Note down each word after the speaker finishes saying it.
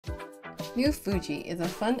New Fuji is a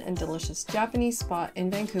fun and delicious Japanese spot in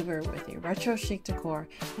Vancouver with a retro-chic decor,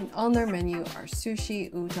 and on their menu are sushi,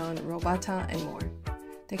 udon, robata, and more.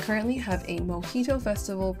 They currently have a Mojito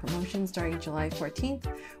Festival promotion starting July 14th,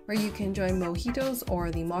 where you can enjoy mojitos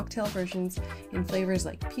or the mocktail versions in flavors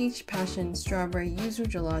like peach, passion, strawberry, yuzu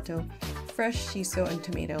gelato, fresh shiso and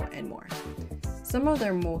tomato, and more. Some of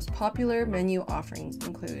their most popular menu offerings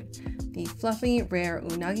include the fluffy, rare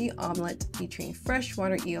Unagi Omelette featuring fresh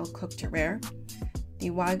water eel cooked to rare, the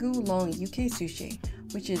Wagyu Long Yukke Sushi,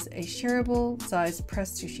 which is a shareable-sized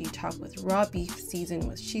pressed sushi topped with raw beef seasoned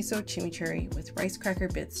with shiso chimichurri with rice cracker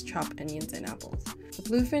bits, chopped onions, and apples. The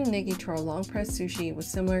Bluefin Negitoro long pressed sushi with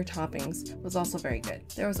similar toppings was also very good.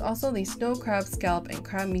 There was also the snow crab scallop and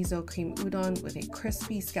crab miso cream udon with a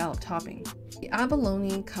crispy scallop topping. The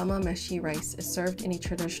abalone kamameshi rice is served in a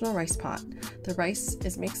traditional rice pot. The rice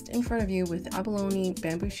is mixed in front of you with abalone,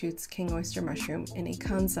 bamboo shoots, king oyster mushroom, and a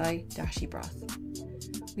kansai dashi broth.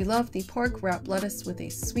 We love the pork wrapped lettuce with a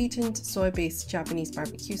sweetened soy-based Japanese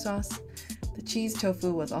barbecue sauce. The cheese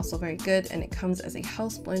tofu was also very good, and it comes as a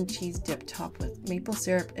house blend cheese dip topped with maple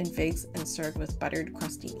syrup and figs and served with buttered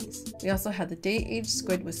crostinis. We also had the day-aged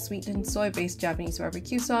squid with sweetened soy-based Japanese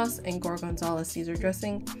barbecue sauce and gorgonzola Caesar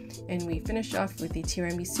dressing, and we finished off with the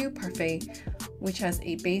tiramisu parfait, which has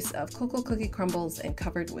a base of cocoa cookie crumbles and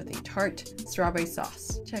covered with a tart strawberry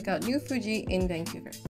sauce. Check out New Fuji in Vancouver.